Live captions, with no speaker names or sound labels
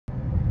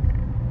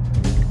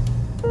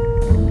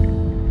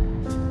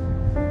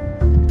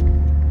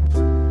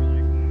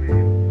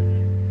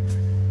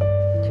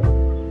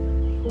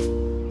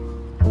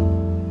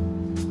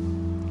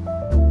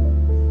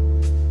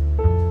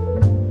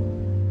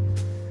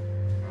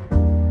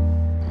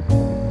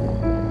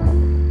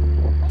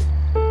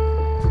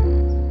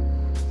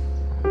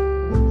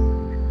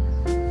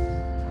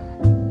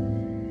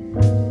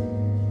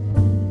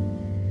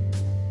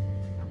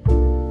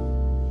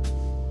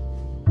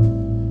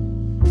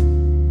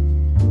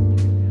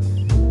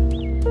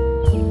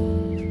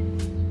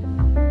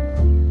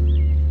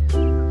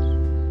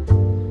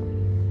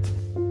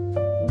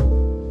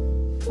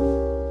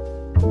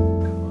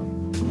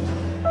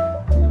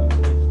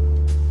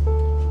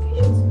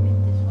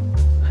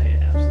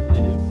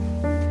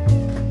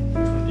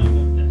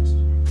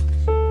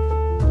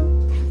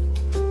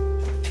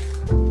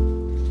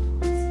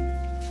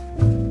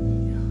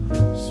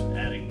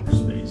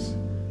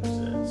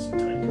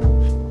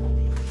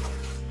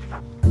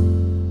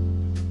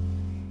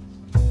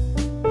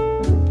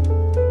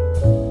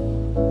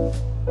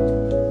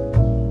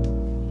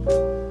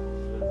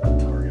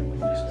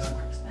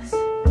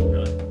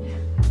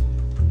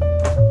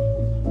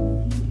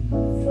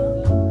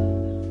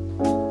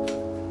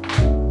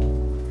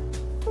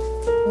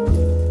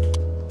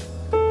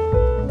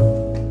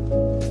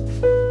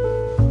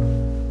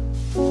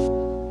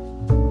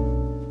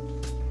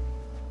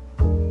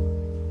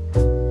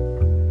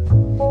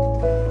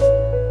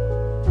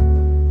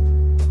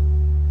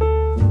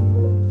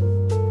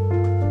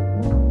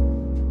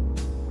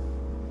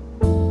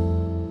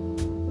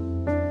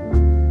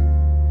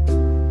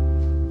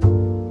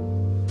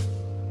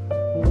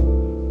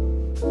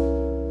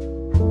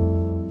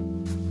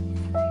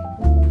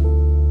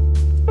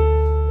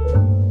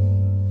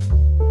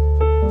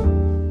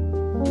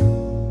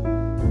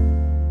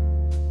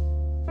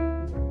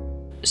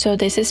So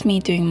this is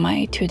me doing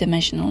my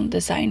two-dimensional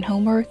design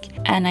homework,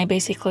 and I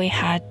basically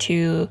had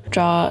to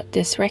draw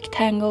this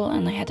rectangle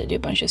and I had to do a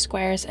bunch of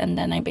squares, and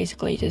then I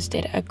basically just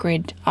did a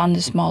grid on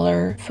the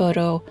smaller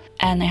photo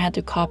and I had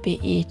to copy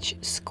each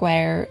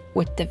square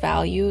with the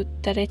value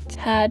that it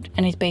had,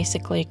 and it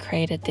basically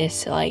created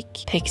this like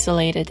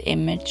pixelated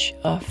image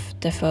of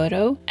the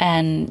photo.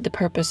 And the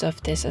purpose of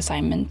this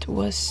assignment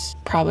was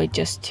probably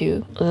just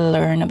to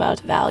learn about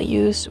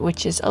values,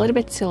 which is a little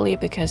bit silly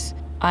because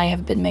I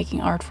have been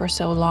making art for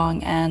so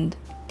long and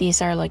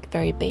these are like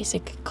very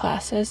basic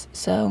classes,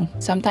 so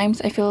sometimes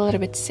I feel a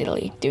little bit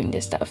silly doing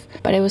this stuff.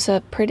 But it was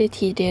a pretty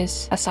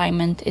tedious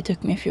assignment. It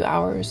took me a few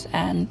hours,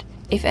 and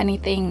if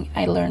anything,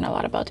 I learned a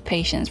lot about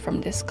patience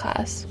from this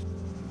class.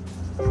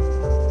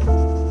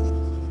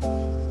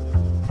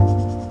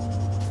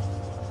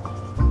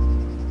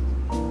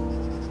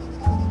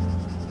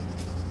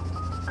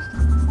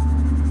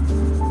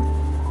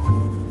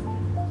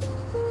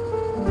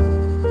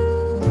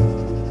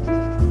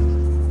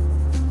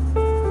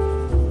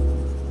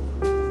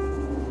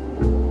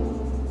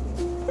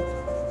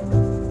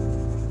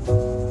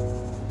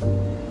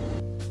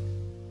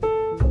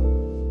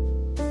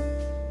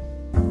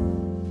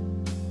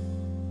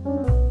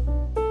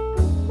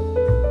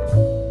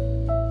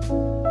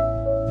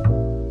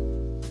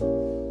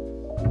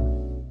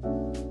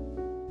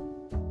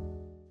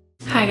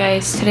 Hi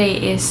guys,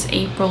 today is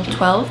April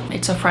 12th.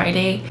 It's a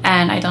Friday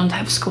and I don't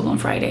have school on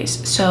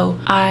Fridays, so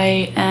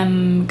I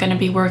am gonna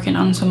be working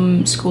on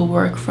some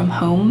schoolwork from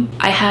home.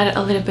 I had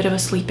a little bit of a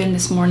sleep in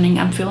this morning.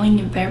 I'm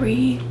feeling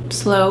very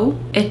slow.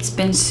 It's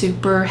been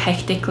super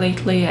hectic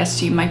lately,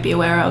 as you might be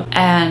aware of,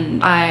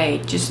 and I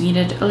just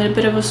needed a little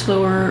bit of a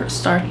slower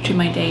start to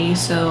my day.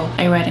 So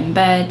I read in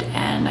bed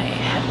and I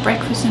had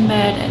breakfast in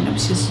bed, and it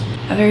was just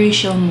a very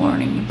chill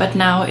morning. But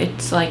now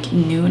it's like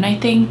noon, I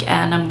think,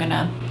 and I'm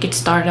gonna get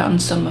started on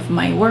some of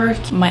my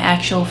work. My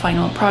actual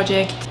final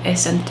project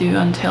isn't due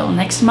until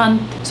next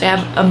month, so I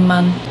have a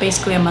month,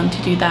 basically a month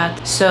to do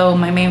that. So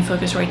my main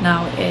focus right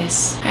now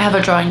is I have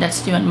a drawing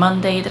that's due on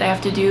Monday that I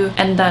have to do,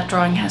 and that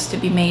drawing has to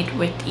be made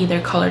with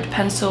either colored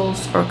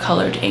pencils or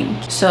colored ink.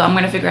 So I'm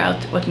gonna figure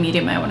out what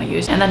medium I want to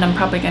use, and then I'm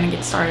probably gonna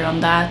get started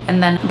on that,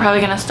 and then I'm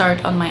probably gonna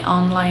start on my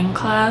online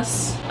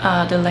class,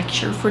 the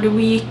lecture for the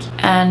week.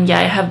 And yeah,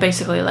 I have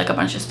basically like a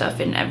bunch of stuff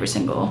in every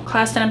single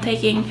class that I'm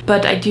taking,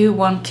 but I do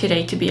want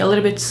today to be a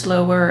little bit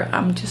slower.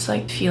 I'm just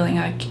like feeling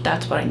like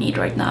that's what I need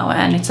right now,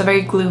 and it's a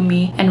very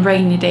gloomy and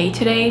rainy day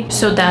today,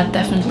 so that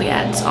definitely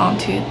adds on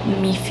to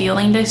me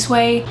feeling this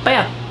way. But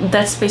yeah,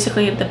 that's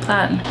basically the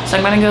plan. So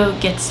I'm gonna go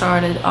get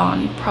started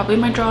on probably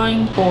my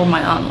drawing or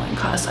my online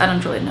class. I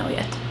don't really know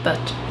yet, but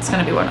it's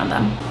gonna be one of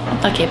them.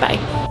 Okay, bye.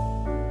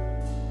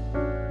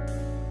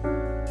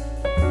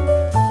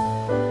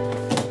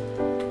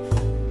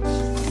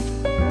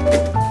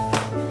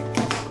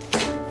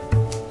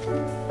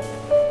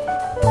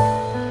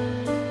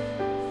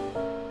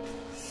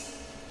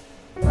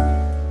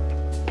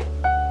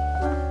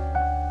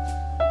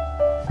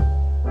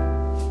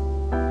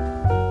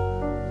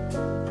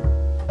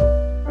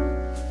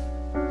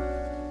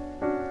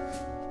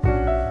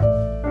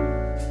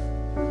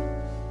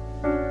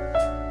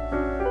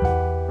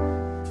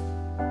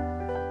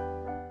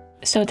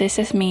 So this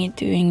is me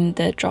doing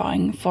the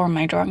drawing for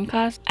my drawing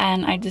class,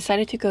 and I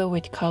decided to go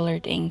with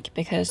colored ink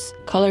because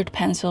colored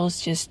pencils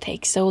just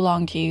take so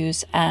long to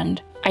use,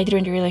 and I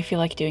didn't really feel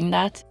like doing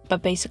that.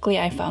 But basically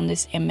I found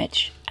this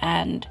image,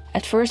 and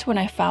at first when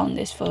I found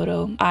this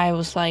photo I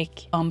was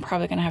like, I'm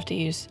probably gonna have to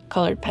use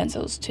colored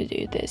pencils to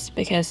do this,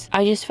 because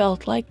I just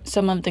felt like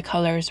some of the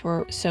colors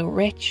were so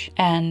rich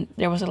and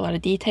there was a lot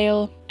of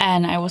detail,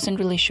 and I wasn't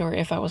really sure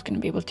if I was gonna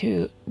be able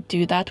to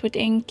do that with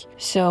ink.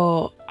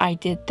 So I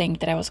did think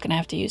that I was gonna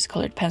have to use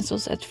colored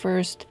pencils at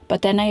first,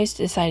 but then I just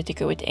decided to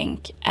go with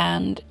ink,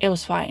 and it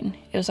was fine.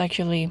 It was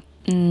actually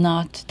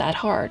not that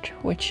hard,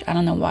 which I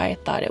don't know why I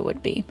thought it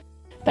would be.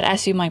 But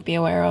as you might be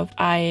aware of,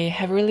 I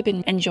have really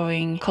been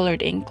enjoying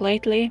colored ink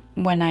lately.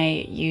 When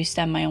I use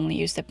them, I only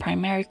use the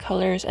primary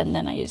colors, and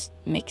then I just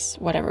mix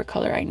whatever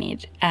color I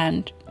need,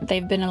 and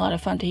they've been a lot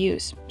of fun to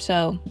use.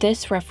 So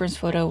this reference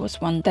photo was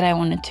one that I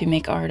wanted to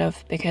make art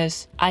of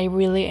because I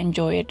really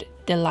enjoyed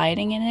the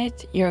lighting in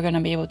it. You're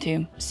gonna be able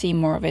to see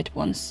more of it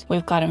once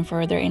we've gotten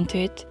further into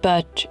it,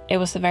 but it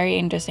was a very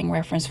interesting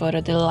reference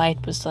photo. The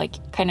light was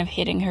like kind of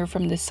hitting her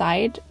from the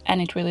side,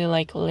 and it really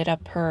like lit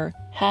up her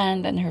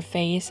hand and her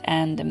face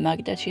and the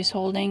mug that she's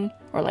holding,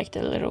 or like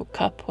the little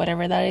cup,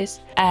 whatever that is.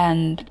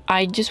 And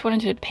I just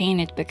wanted to paint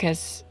it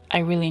because I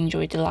really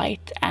enjoyed the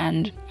light.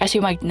 And as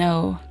you might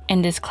know,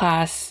 in this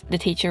class the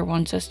teacher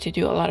wants us to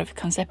do a lot of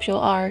conceptual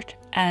art,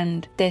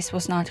 and this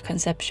was not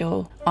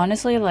conceptual.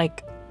 Honestly,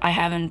 like, I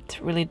haven't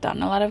really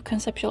done a lot of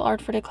conceptual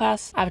art for the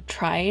class. I've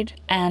tried,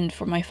 and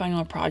for my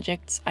final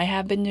projects I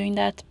have been doing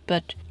that,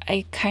 but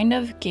I kind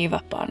of gave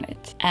up on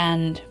it.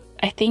 And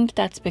I think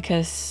that's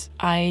because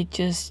I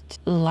just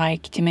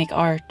like to make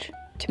art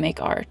to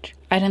make art.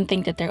 I don't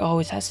think that there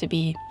always has to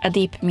be a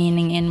deep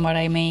meaning in what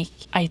I make.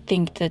 I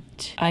think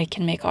that I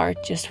can make art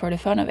just for the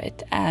fun of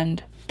it,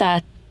 and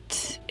that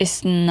it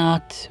is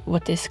not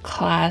what this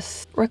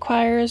class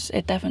requires.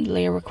 It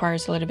definitely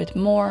requires a little bit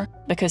more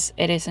because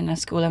it is in a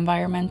school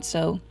environment,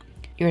 so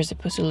you're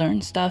supposed to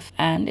learn stuff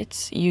and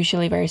it's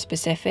usually very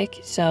specific.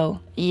 So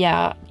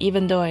yeah,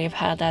 even though I've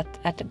had that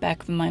at the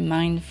back of my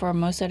mind for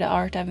most of the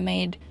art I've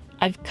made,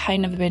 I've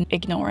kind of been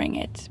ignoring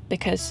it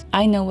because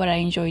I know what I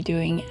enjoy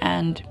doing,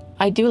 and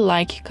I do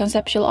like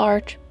conceptual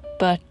art,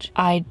 but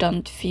I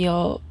don't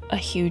feel a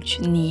huge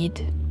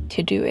need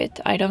to do it.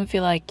 I don't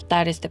feel like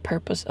that is the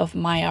purpose of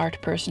my art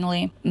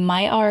personally.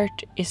 My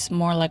art is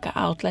more like an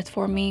outlet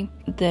for me.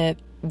 The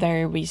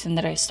very reason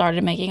that I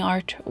started making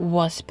art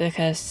was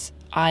because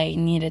I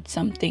needed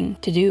something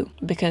to do,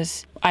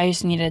 because I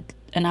just needed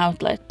an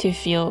outlet to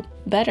feel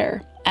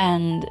better.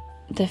 And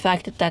the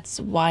fact that that's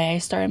why I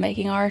started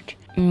making art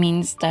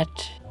means that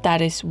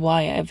that is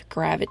why I've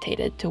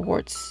gravitated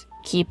towards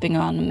keeping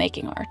on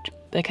making art,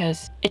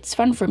 because it's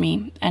fun for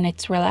me and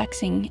it's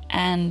relaxing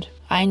and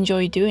I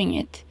enjoy doing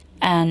it.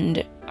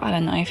 And I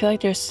don't know, I feel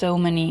like there's so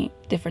many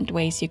different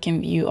ways you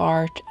can view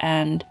art,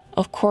 and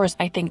of course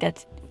I think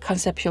that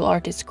conceptual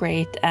art is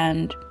great,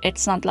 and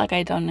it's not like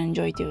I don't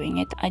enjoy doing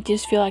it. I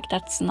just feel like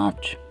that's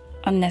not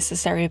a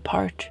necessary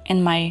part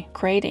in my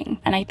creating,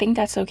 and I think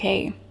that's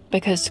okay,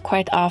 because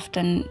quite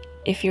often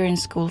if you're in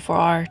school for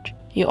art,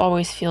 you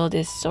always feel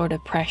this sort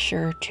of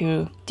pressure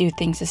to do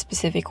things a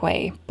specific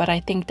way. But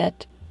I think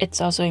that it's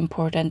also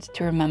important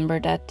to remember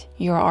that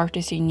your art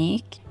is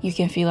unique. You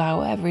can feel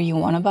however you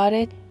want about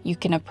it. You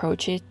can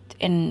approach it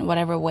in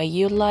whatever way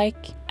you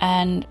like,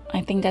 and I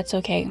think that's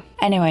okay.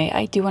 Anyway,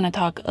 I do want to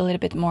talk a little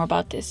bit more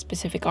about this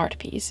specific art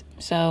piece.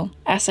 So,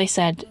 as I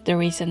said, the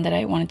reason that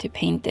I wanted to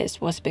paint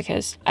this was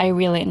because I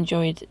really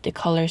enjoyed the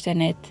colors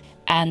in it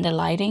and the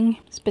lighting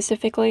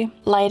specifically.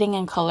 Lighting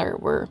and color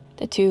were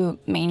the two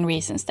main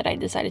reasons that I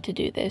decided to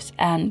do this,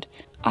 and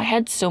I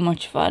had so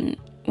much fun.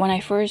 When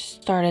I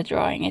first started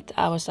drawing it,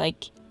 I was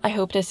like, I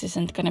hope this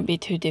isn't gonna be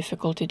too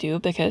difficult to do,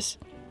 because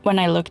when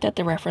I looked at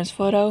the reference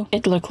photo,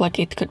 it looked like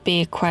it could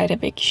be quite a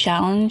big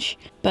challenge,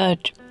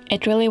 but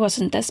it really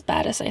wasn't as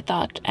bad as I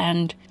thought.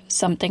 And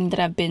something that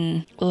I've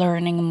been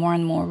learning more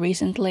and more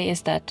recently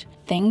is that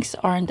things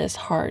aren't as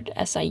hard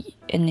as I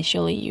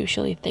initially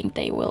usually think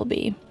they will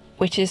be,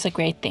 which is a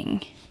great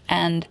thing.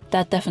 And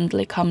that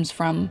definitely comes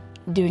from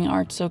doing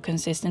art so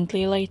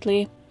consistently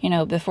lately. You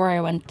know, before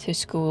I went to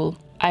school,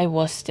 I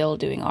was still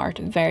doing art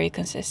very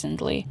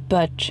consistently,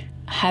 but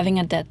having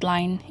a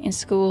deadline in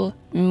school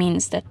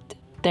means that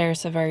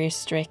there's a very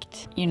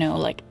strict,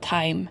 like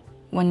time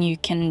when you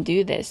can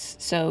do this.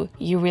 So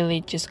you really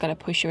just gotta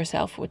push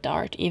yourself with the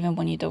art even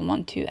when you don't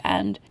want to.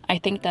 And I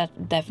think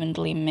that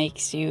definitely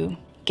makes you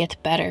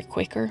get better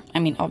quicker. I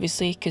mean,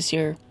 obviously, because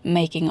you're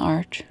making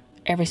art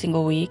every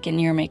single week and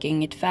you're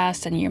making it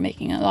fast and you're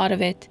making a lot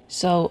of it.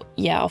 So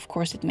yeah, of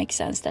course it makes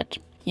sense that,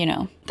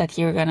 that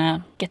you're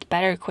gonna get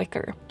better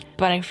quicker.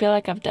 But I feel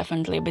like I've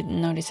definitely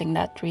been noticing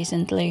that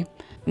recently,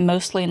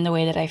 mostly in the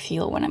way that I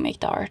feel when I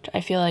make the art.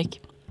 I feel like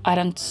I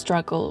don't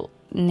struggle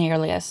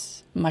nearly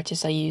as much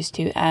as I used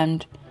to,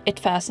 and it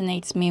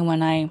fascinates me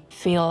when I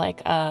feel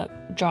like a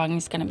drawing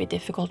is gonna be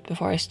difficult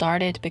before I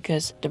start it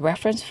because the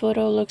reference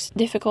photo looks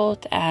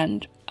difficult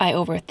and I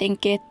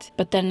overthink it,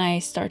 but then I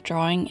start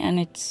drawing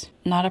and it's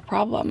not a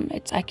problem.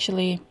 It's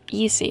actually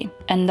easy.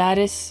 And that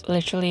is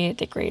literally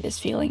the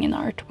greatest feeling in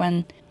art,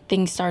 when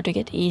things start to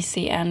get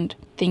easy and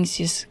things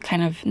just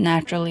kind of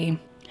naturally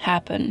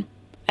happen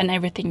and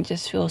everything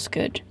just feels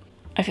good.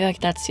 I feel like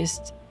that's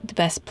just the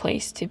best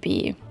place to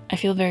be. I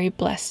feel very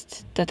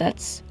blessed that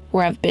that's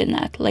where I've been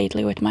at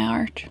lately with my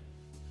art.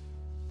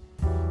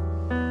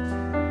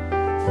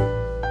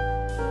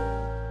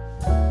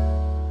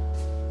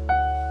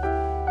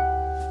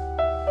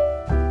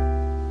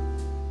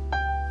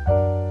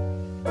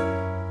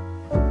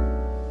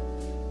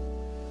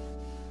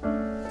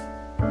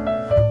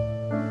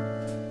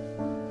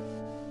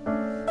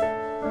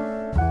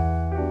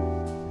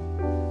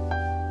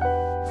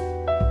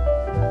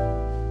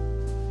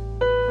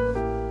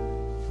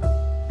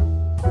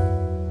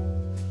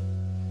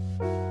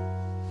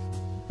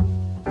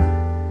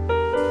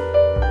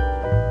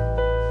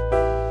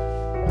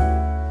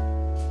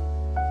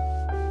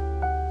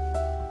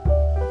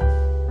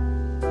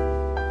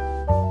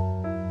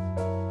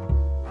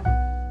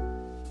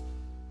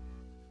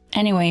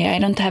 Anyway, I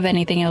don't have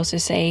anything else to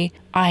say.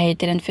 I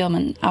didn't film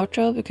an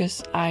outro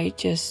because I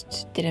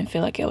just didn't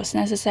feel like it was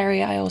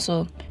necessary. I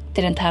also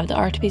didn't have the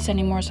art piece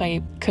anymore, so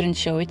I couldn't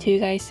show it to you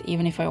guys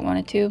even if I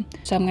wanted to.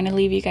 So I'm gonna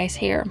leave you guys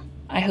here.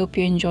 I hope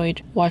you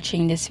enjoyed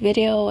watching this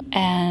video,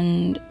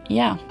 and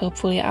yeah,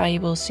 hopefully I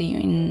will see you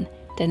in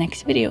the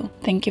next video.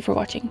 Thank you for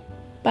watching.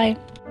 Bye.